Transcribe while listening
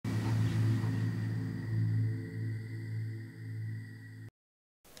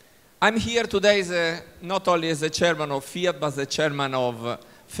I'm here today not only as the chairman of Fiat, but the chairman of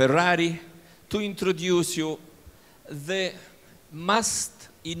Ferrari, to introduce you the most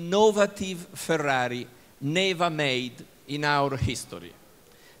innovative Ferrari never made in our history.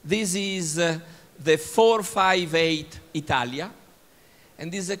 This is the 458 Italia,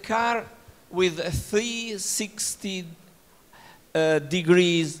 and is a car with a 360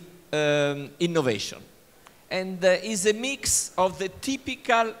 degrees innovation, and is a mix of the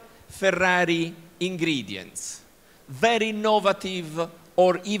typical Ferrari ingredients, very innovative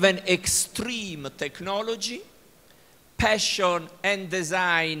or even extreme technology, passion and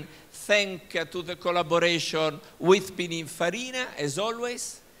design thanks to the collaboration with Pininfarina, as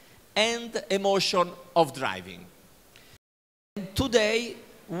always, and emotion of driving. And today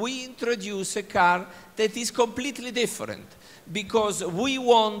we introduce a car that is completely different, because we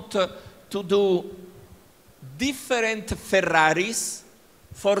want to do different Ferraris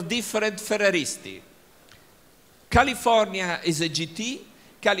for different Ferraristi. California is a GT,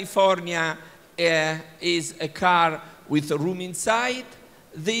 California is a car with a room inside.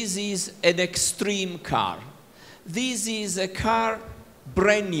 This is an extreme car. This is a car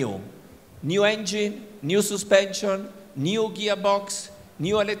brand new. New engine, new suspension, new gearbox,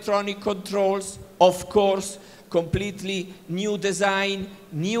 new electronic controls, of course, completely new design,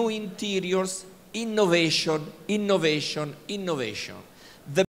 new interiors, innovation, innovation, innovation.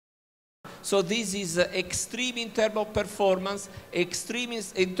 So this is extreme in terms of performance, extreme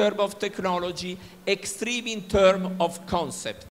in terms of technology, extreme in terms of concept.